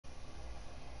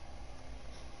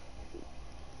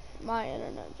My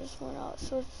internet just went out,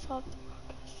 so it's stopped.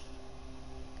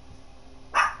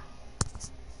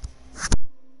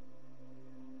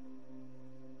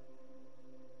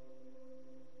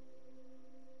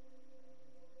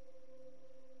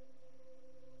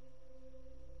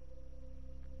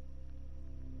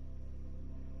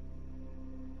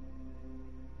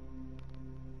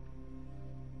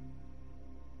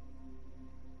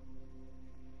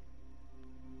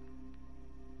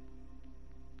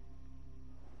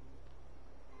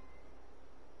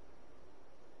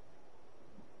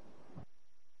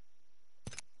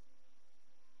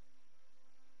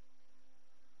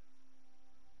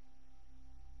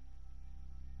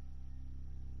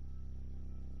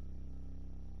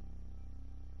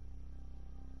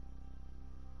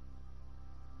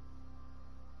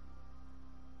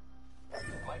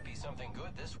 Might be something good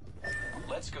this.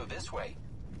 Let's go this way.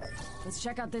 Let's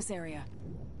check out this area.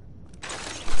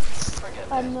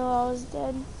 I know I was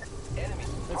dead. Enemy.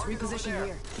 Let's reposition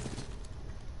here.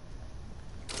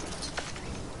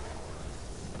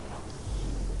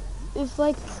 If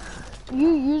like you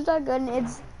use that gun,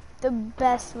 it's the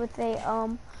best with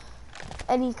a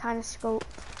any kind of scope.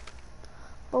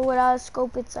 But without a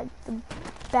scope, it's like the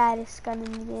baddest gun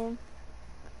in the game.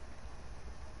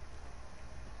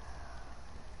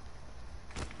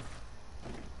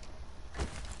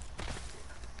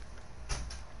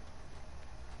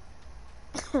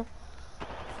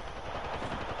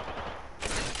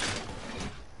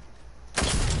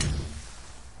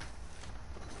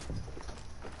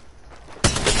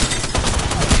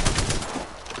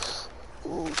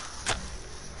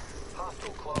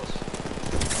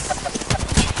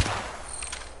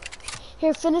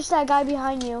 Here, finish that guy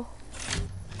behind you.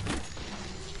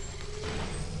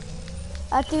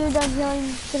 After you're done healing,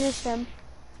 finish him.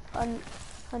 I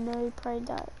know he probably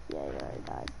died. Yeah, he already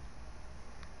died.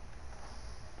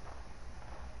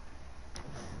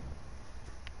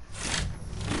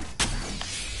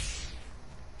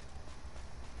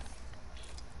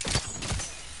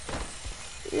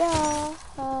 Yeah.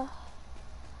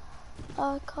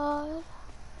 God.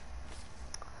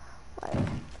 Wait.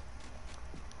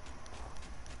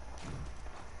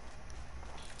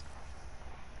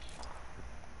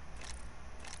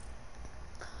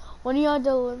 When y'all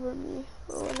deliver me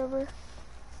or whatever.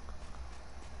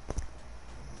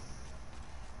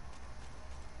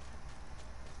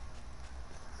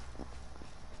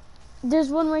 There's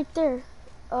one right there.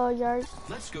 Oh, yard.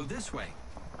 Let's go this way.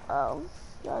 Oh,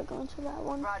 y'all going to that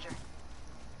one. Roger.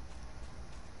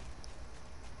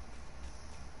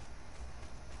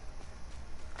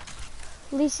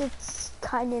 At least it's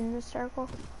kind of in the circle.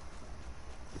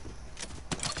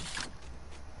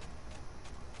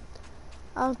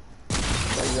 But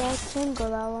yeah, I can go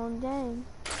that long, dang.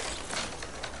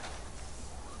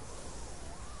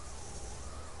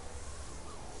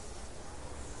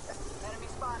 Enemy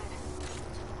spotted.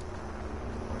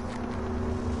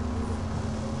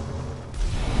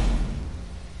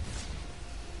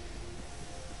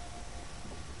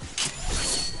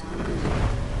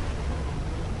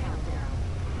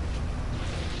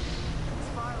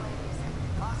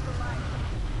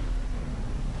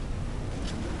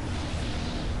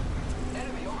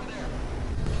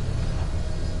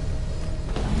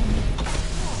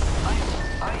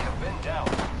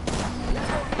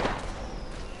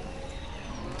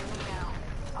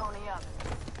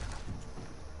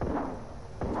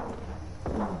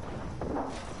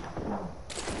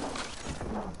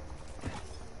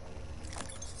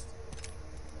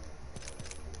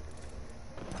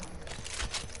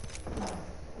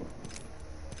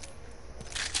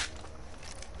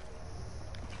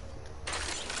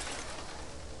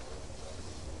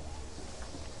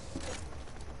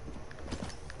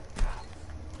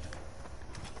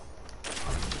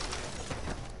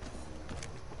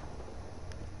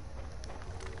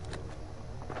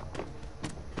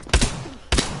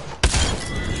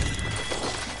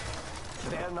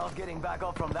 Not getting back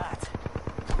up from that.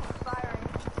 Firing.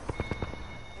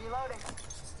 Reloading.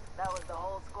 That was the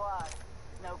whole squad.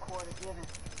 No quarter given.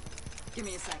 Give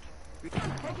me a sec.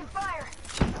 Taking fire!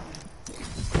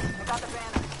 I got the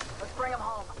banner. Let's bring him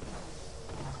home.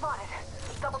 Spotted.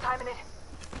 Double timing it.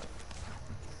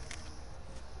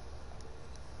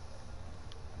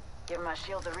 Give my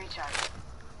shield a recharge.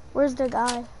 Where's the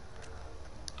guy?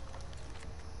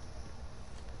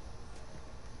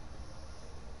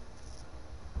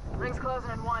 Ring's closing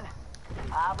in 1.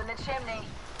 Up in the chimney.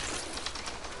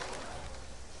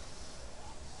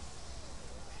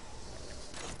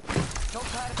 Don't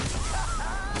panic.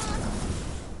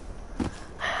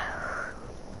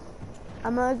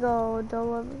 I'm gonna go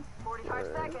deliver. 45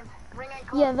 seconds. Ring ain't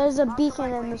closing. Yeah, there's a Lost the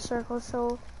beacon right in way. the circle,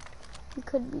 so He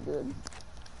could be good.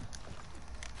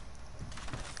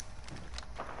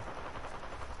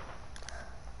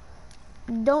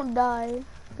 Don't die,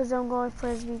 because I'm going for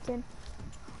his weekend.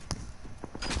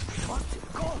 What?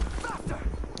 Go faster!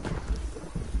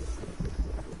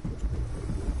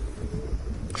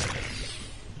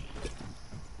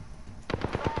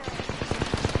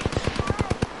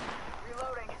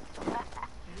 Reloading.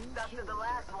 Dusted the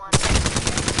last one.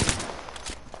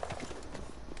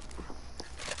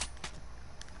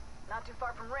 Not too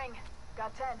far from ring.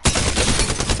 Got 10.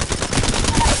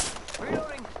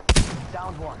 Reloading.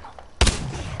 Down one.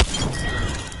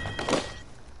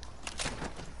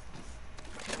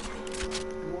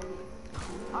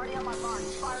 Already on my mark.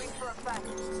 Firing for effect.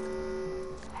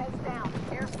 Heads down.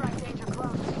 Airstrike danger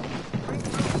close. Ring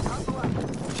through. Hustle up.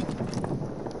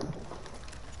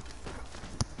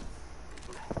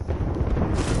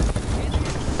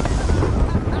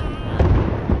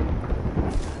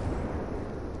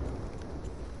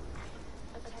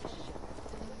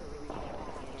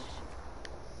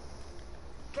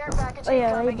 Care package Oh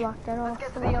yeah, they incoming. blocked that Let's off.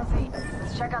 get to the LZ.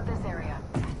 Let's check out this area.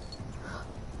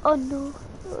 Oh no,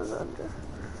 it was under.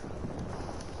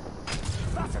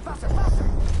 Faster, faster, faster!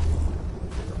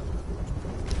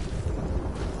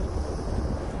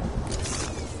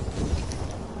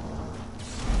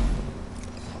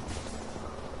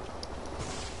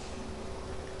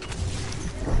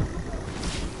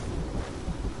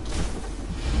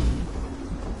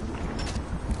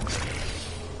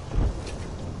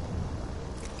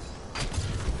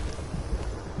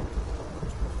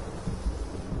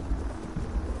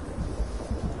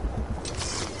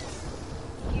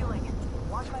 Healing.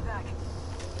 Watch my back.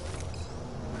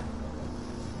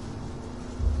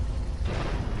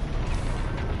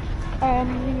 Alright, I'm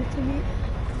leaving it to me.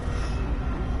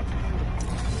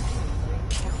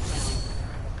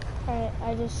 Alright,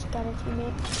 I just got a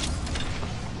teammate.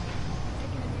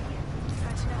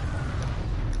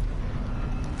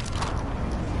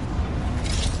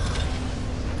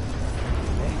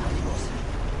 Hey, amigos.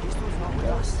 This dude's not with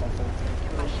us.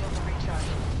 My shields are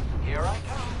recharged. Here I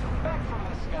come. Back from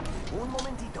the sky. Un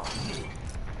momentito.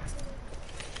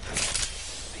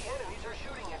 The enemies are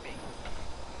shooting at me.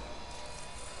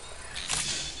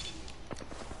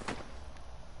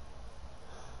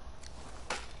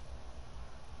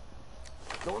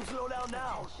 Don't slow down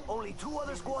now. Only 2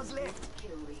 other squads left.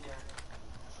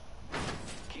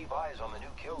 Keep eyes on the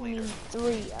new kill I leader. mean,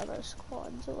 3 other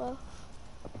squads left.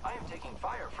 I am taking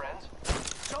fire, friends.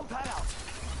 Jump pad out.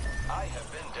 I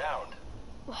have been downed.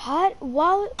 What?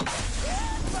 Why?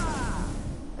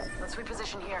 Let's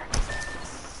reposition here.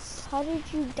 How did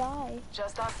you die?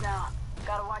 Just us now.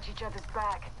 Gotta watch each other's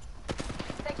back.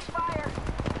 Taking fire!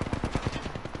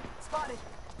 Spotted.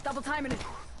 Double timing it.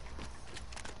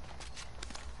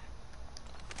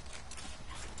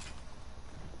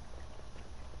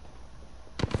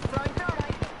 Throwing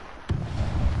thermite.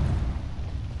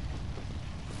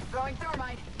 Throwing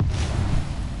thermite.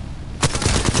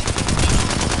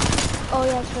 Oh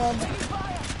yeah, it's red. Taking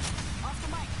fire! Off the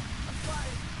mic. I'm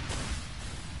spotted.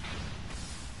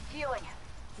 Healing.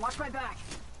 Watch my back.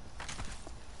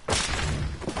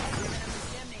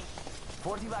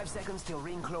 45 seconds till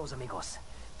ring close, amigos.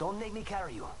 Don't make me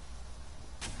carry you.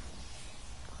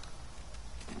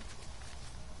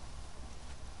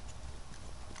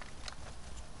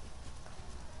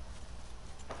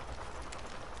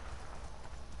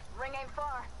 Ring aim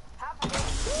far. Halfway.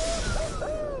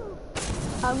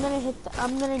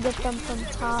 I'm gonna get them from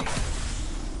top.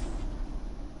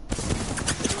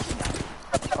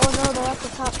 Oh no, they're at the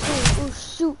top too. Oh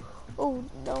shoot. Oh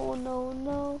no, no,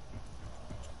 no.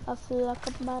 I feel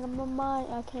like I'm out of my mind.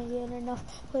 I can't get enough.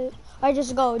 Wait, I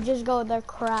just go. They're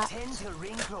crap. 10 till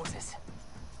ring closes.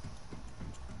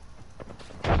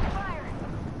 Fire!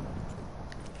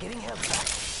 Getting help back.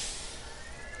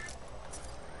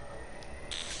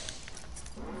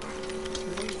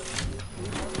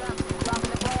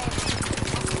 Dropping the blade.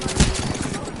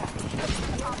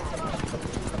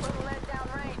 Little lead down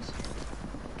range.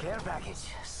 Care package.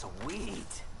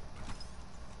 Sweet.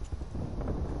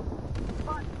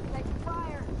 Spot. Taking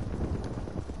fire.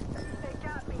 They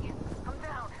got me. I'm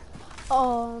down.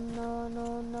 Oh no,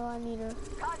 no, no. I need her.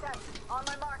 Contact. On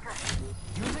my marker.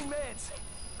 Using meds.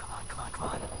 Come on, come on, come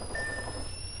on.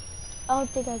 I don't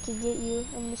think I could get you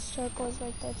in the circles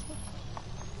like that.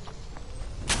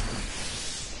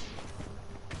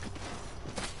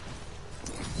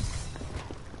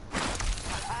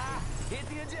 Ah, hit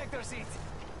the ejector seat.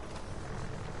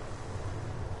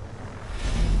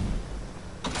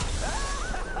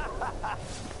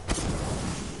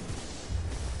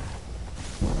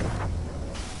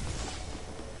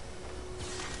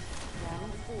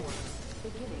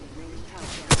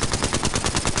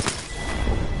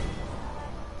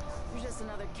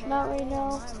 Not right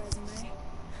now.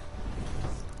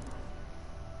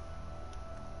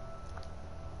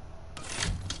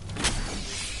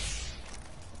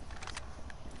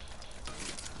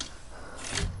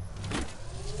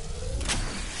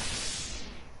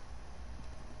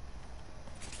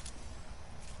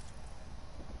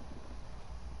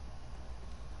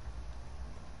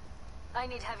 I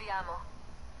need heavy ammo.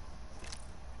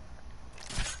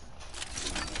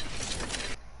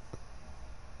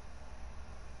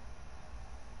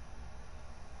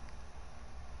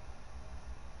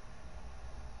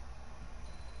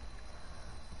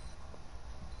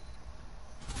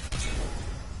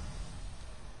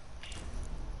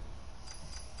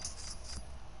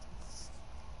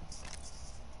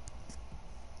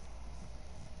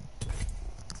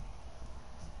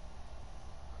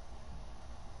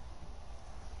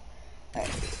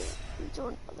 Do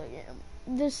another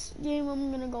game. This game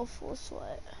I'm gonna go full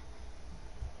sweat.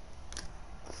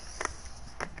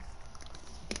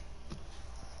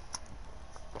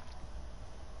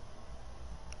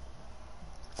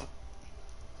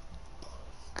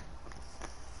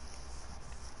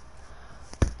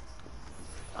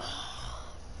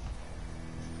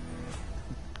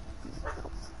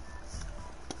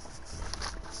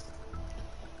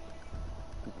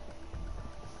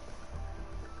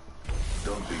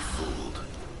 Don't be fooled.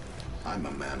 I'm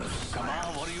a man of Come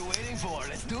on, what are you waiting for?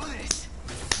 Let's do this.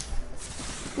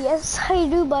 Yes, I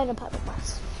do buy the pepper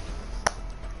box.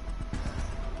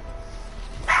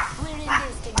 We're in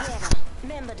this together.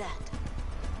 Remember that.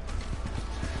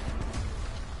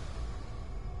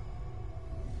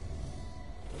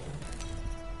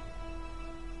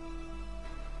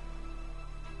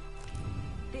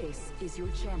 This is your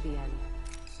champion.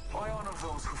 I honor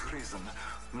those who've risen,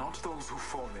 not those who've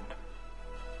fallen.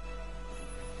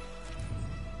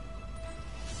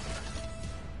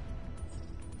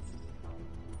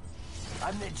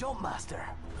 I'm the jump master.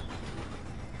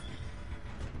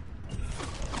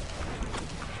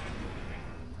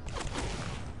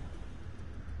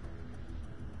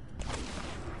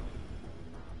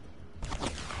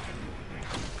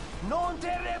 Non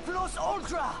terre plus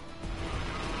ultra.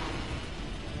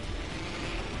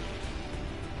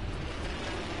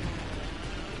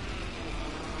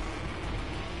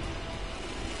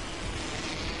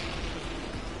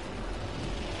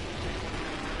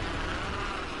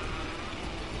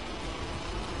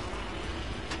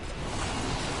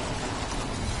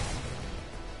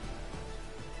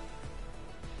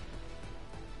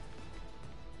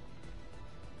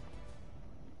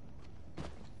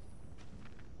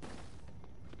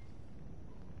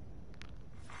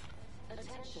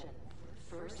 Attention.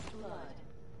 First blood.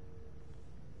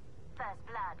 First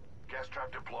blood. gas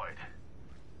trap deployed.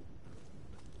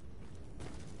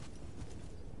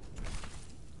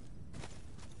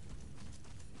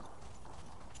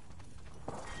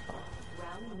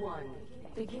 Round one.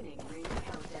 Beginning ring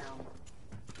countdown.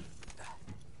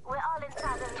 We're all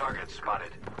inside the Target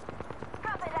spotted.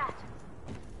 Copy that.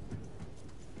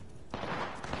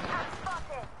 I'm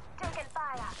spotted. Taking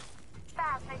fire.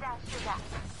 Fast with that sugar.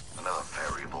 Another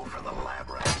variable for the lab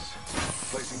rats.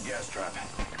 Placing gas trap.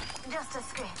 Just a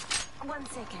screen. 1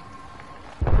 second.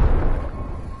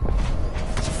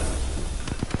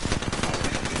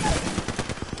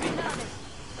 Reloaded.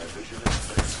 My vision is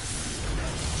fixed.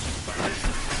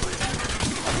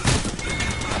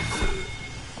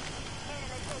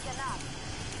 Enemy taken up.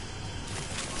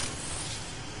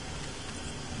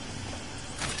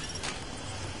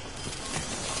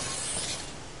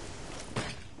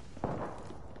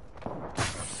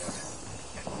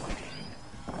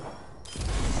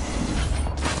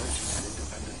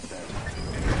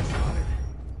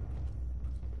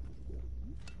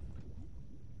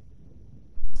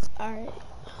 Alright.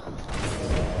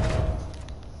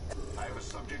 I have a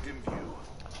subject in view.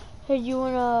 Hey, you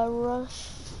wanna rush?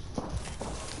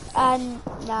 And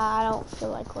nah, I don't feel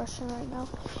like rushing right now.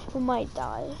 We might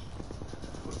die.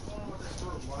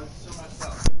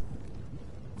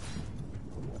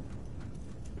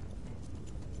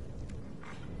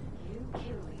 New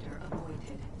kill leader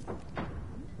appointed.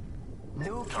 New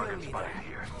kill Target leader. spotted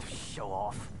here. Show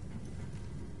off.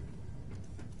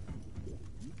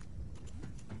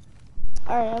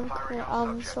 Alright,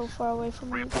 I'm so far away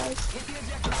from you guys. Hit the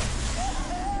ejector.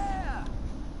 Yeah!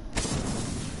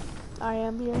 I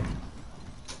am here.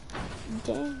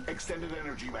 Dang. Extended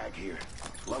energy mag here.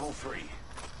 Level 3.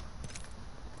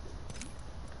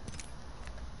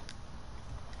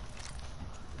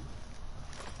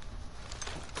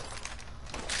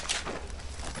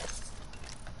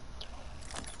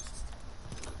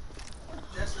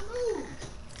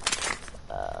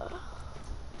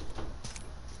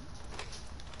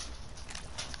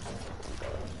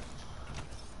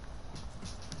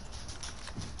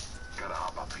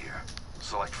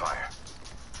 Select fire.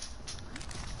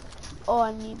 Oh,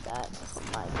 I need that for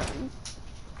my gun.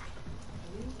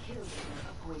 New kill leader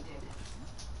appointed.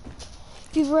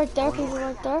 People right there, people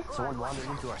right there. Someone wandered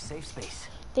into our safe space.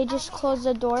 They just closed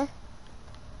the door.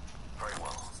 Very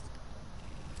well.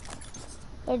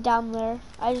 They're down there.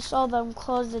 I just saw them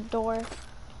close the door.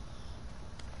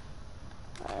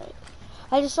 Alright.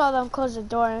 I just saw them close the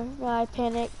door and I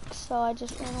panicked, so I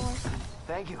just ran away.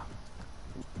 Thank you.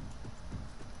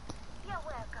 You're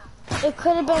welcome. It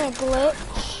could have been a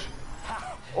glitch,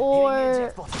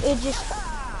 or it just,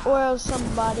 or it was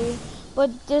somebody.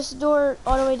 But this door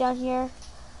all the way down here,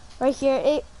 right here,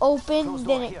 it opened,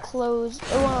 then it closed.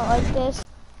 It went like this.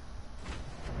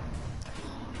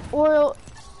 Or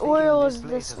it was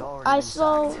this one. I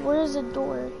saw, where's the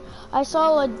door? I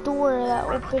saw a door that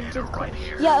opened and closed.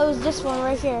 Yeah, it was this one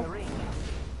right here.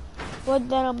 What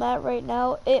that I'm at right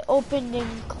now, it opened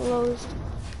and closed.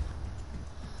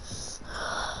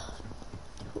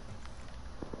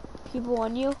 People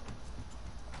on you?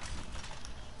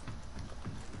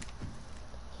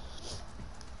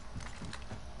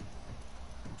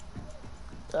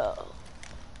 Oh.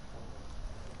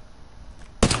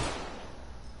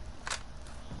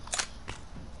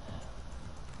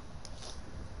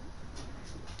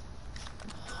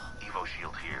 Evo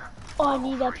shield here. Oh, I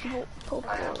need that poke.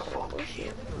 I have the vault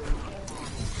key.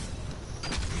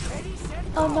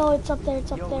 Oh no, it's up there,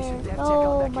 it's up there.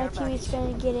 Oh, my teammate's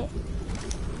gonna get it.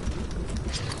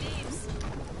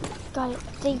 Got it,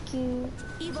 thank you.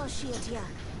 Evo shield here.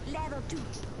 Level 2.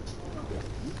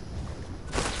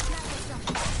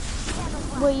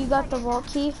 Wait, you got the vault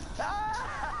key?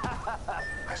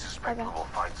 I suspect we will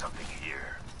find something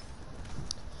here.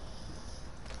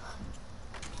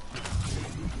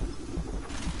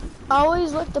 I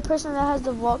always look, the person that has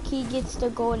the vault key gets the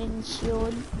golden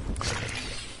shield.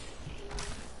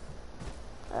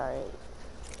 Alright.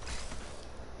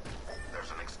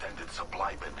 There's an extended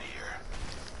supply bin here.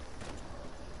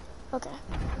 Okay.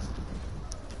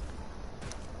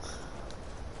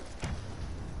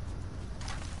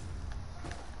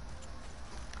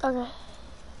 Okay.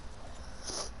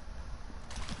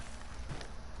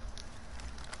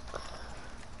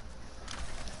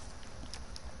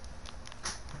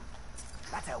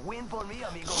 That's a win for me,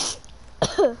 amigo.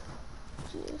 Jeez.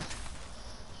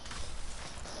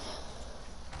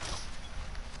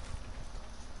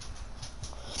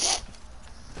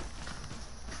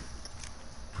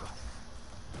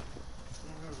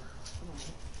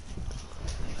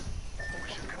 We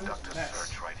should conduct a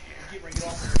search right here. Thank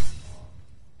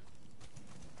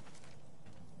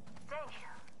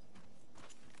you.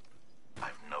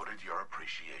 I've noted your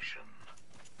appreciation.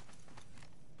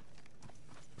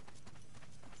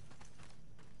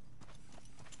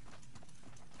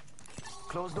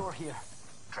 Closed door here.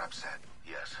 Trap set,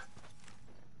 yes.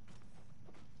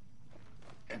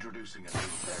 Introducing a new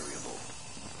variable.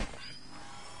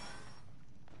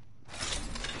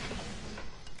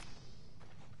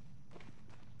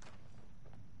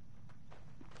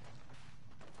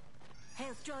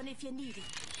 Health drone if you need it.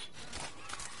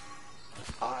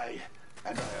 I,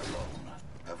 and I alone,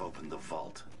 have opened the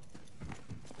vault.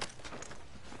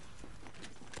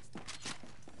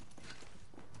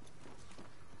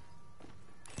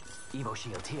 Evo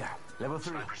shield here. Level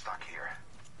 3. Sniper stock here.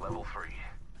 Level 3.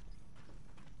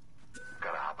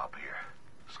 Gotta hop up here.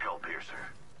 Skull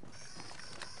piercer.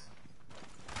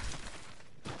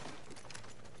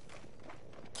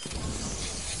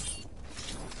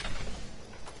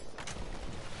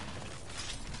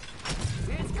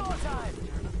 It's go time!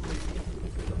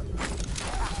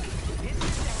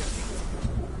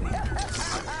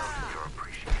 Your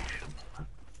appreciation.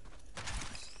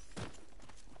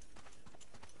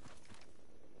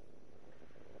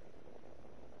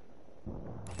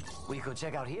 We could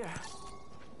check out here.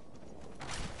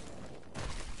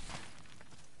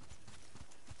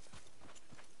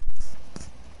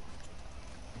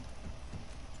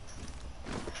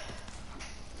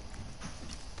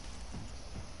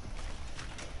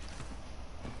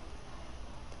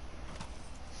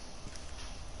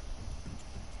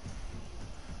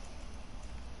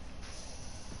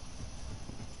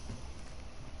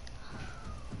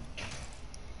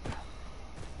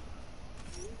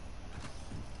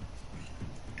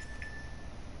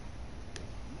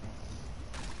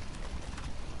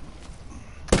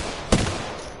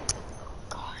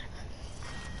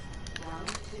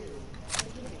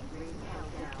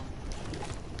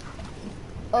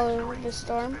 Oh, the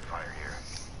storm? Fire here.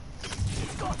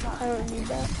 I don't need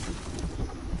that.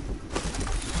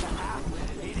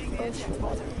 Oh shoot,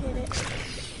 I didn't hit it.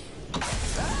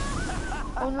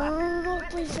 Oh no, no, no, no,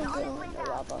 please don't go in the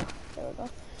lava. There we go.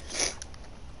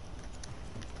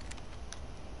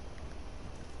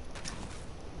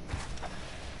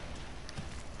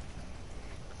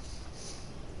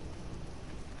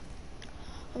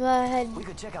 gonna head We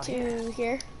could check out to here.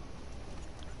 here.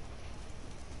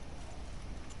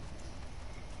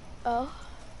 Oh.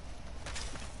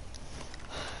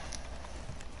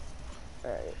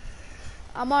 Alright.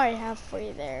 I'm already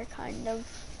halfway there, kind of.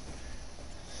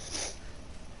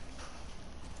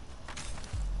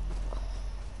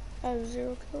 I have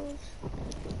 0 kills.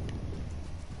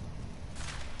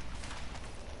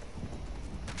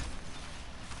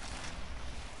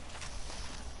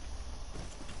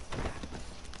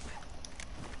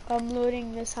 I'm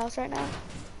looting this house right now.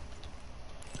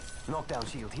 Knockdown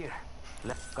shield here.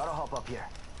 Gotta hop up here.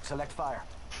 Select fire.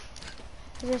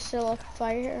 There's still a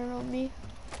fire on me.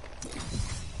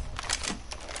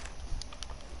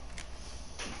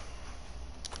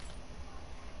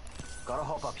 Gotta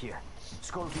hop up here.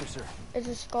 Skull piercer. It's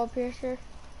a skull piercer.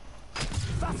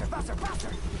 Faster, faster, faster!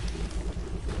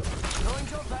 Throwing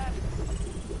jump pad.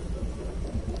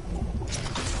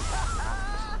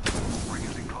 We're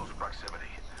using close proximity.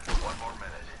 1 more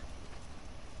minute.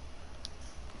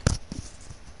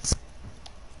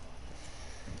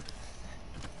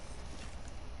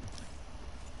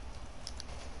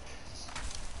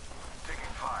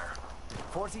 Taking fire.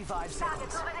 45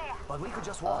 seconds. But we could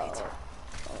just walk it.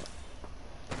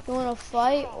 You wanna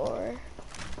fight or?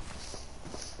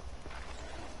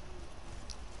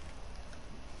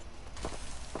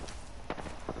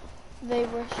 They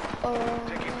were.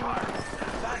 Taking fire.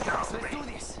 Back guys, let's do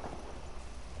this.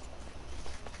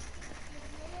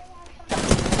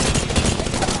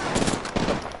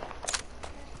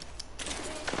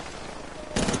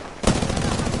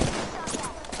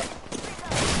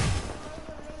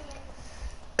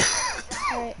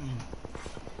 Alright.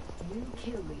 New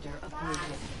kill leader appointed.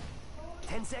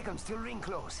 10 seconds till ring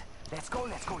close. Let's go,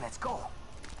 let's go, let's go.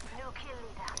 New kill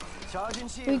leader. Charging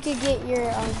shield. We could get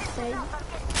your thing.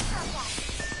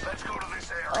 Let's go to this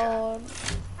area.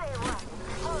 Say what?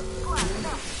 Whole squad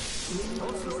left.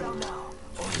 Don't slow down now.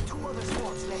 Only 2 other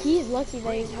squads left. He's lucky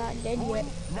that he's not dead yet.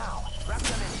 Now, wrap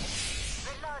them in.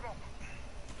 Reloaded.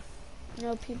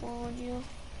 No people on you.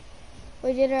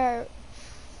 We did our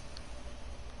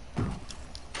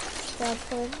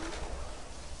plan.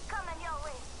 Coming your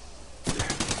way.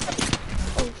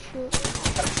 Oh shoot.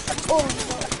 Oh no,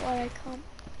 why'd I come?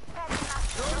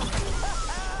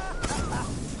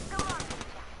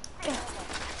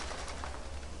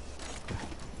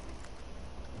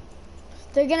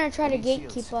 They're gonna try to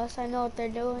gatekeep us. I know what they're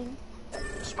doing.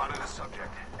 Spotted a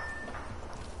subject.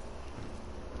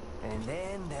 And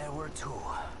then there were 2.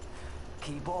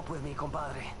 Keep up with me,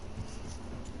 compadre.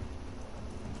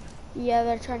 Yeah,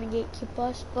 they're trying to gatekeep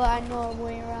us, but I know a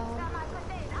way around.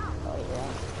 Oh yeah.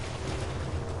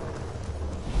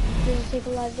 Does it take a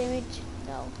lot of damage?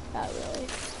 No, not really.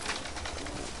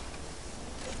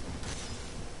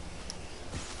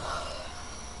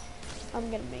 I'm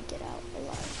gonna make it out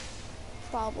alive.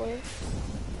 Probably.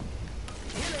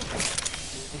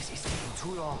 This is taking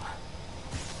too long.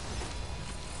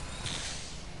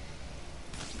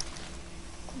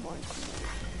 Come on,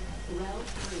 come on.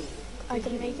 I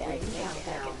can make it, I can make it, I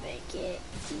can make it.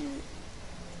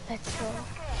 Let's go.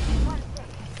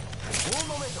 Un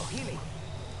momento, healing.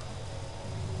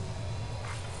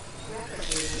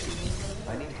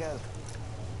 I need help.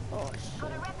 Oh shit.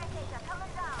 Got a replicator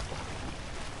coming down.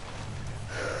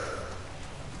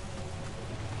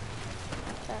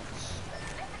 That's...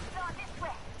 Let's explore this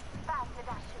way. Faster,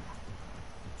 that shooter.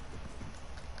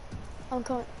 I'm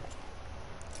coming.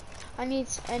 I need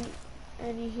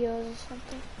any heals or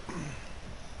something.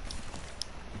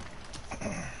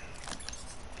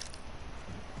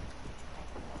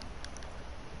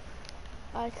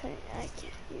 I can't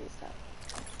use that.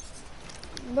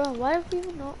 Bro, why do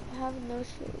people not have no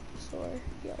shields or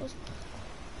heals?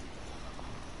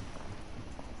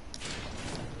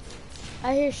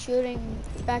 I hear shooting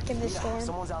back in the storm.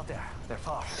 Someone's out there. They're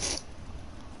far.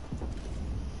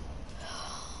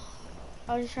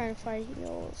 I was just trying to find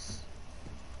heals.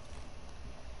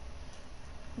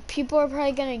 People are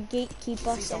probably gonna gatekeep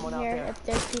us in here if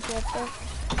there's people up there.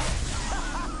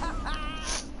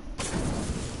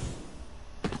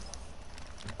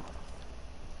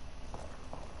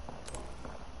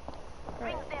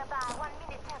 Rings nearby. 1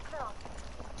 minute till close.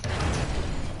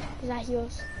 Is that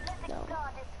heals? Let's No.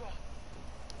 explore this way.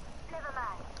 Never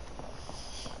mind.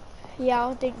 Yeah, I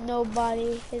don't think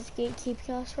nobody is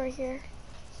gatekeeping us right here.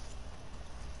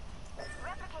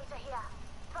 Replicator here.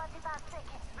 45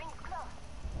 seconds. Rings close.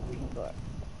 People are,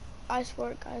 I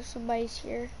swear, guys, somebody's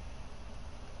here.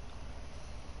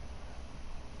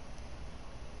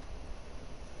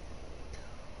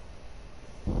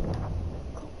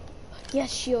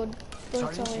 Yes, shield.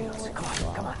 Don't tell Charging anyone. shields. Come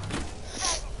on, come on.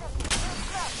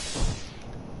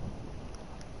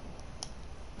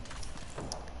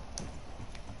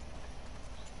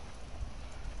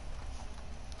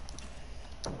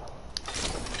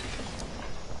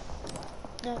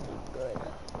 Nothing good. 10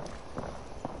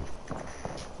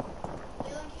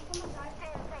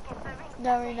 seconds, the ring's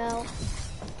Not right now.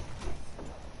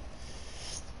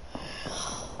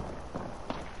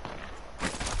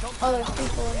 Oh, there's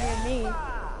people near me.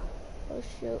 Oh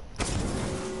shoot.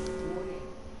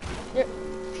 There,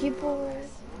 people.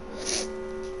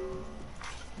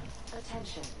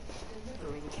 Attention.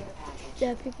 Delivering care package.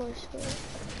 Yeah, people are scared.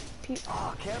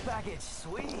 Oh, care package,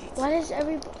 sweet. Why does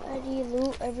everybody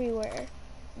loot everywhere?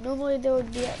 Normally there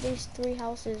would be at least 3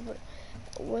 houses, but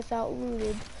without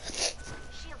looted.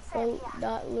 shield set Oh, here.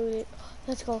 not looted.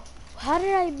 Let's go. How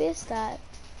did I miss that?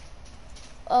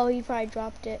 Oh, he probably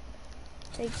dropped it.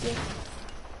 Thank you.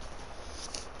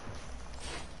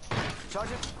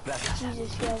 Charge it. Gracias.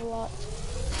 Jesus, you have a lot.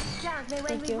 Thank me when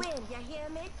Thank we you. win, you hear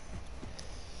me?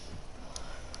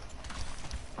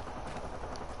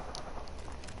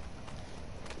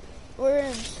 We're in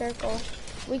a circle.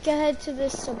 We can head to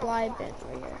this supply bin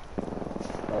right here.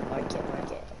 Oh, mark it,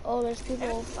 mark it. Oh, there's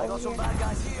people I over got some here. bad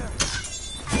guys here.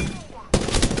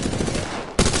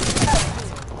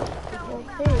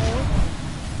 People here.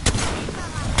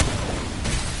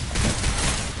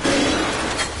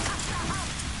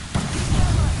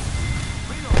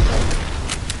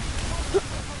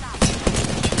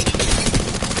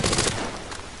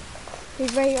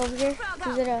 He's right over here.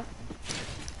 He's at a...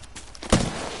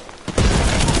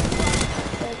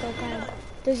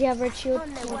 Does he have red shield?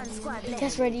 Only one squad left.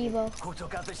 That's red Evo. Who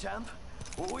took out the champ?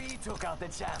 We took out the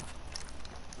champ.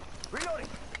 Reloading.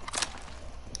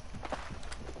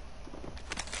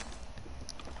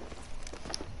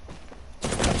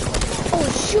 Oh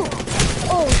shoot!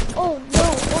 Oh no! No!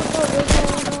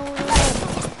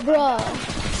 Bruh.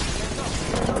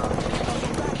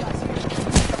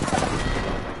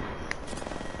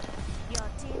 Your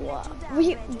team Wow. let you down, That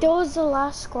Reggie. was the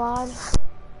last squad.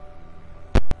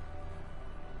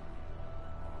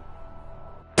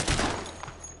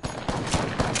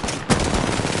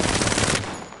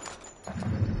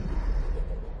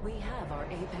 We have our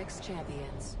Apex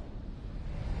champions.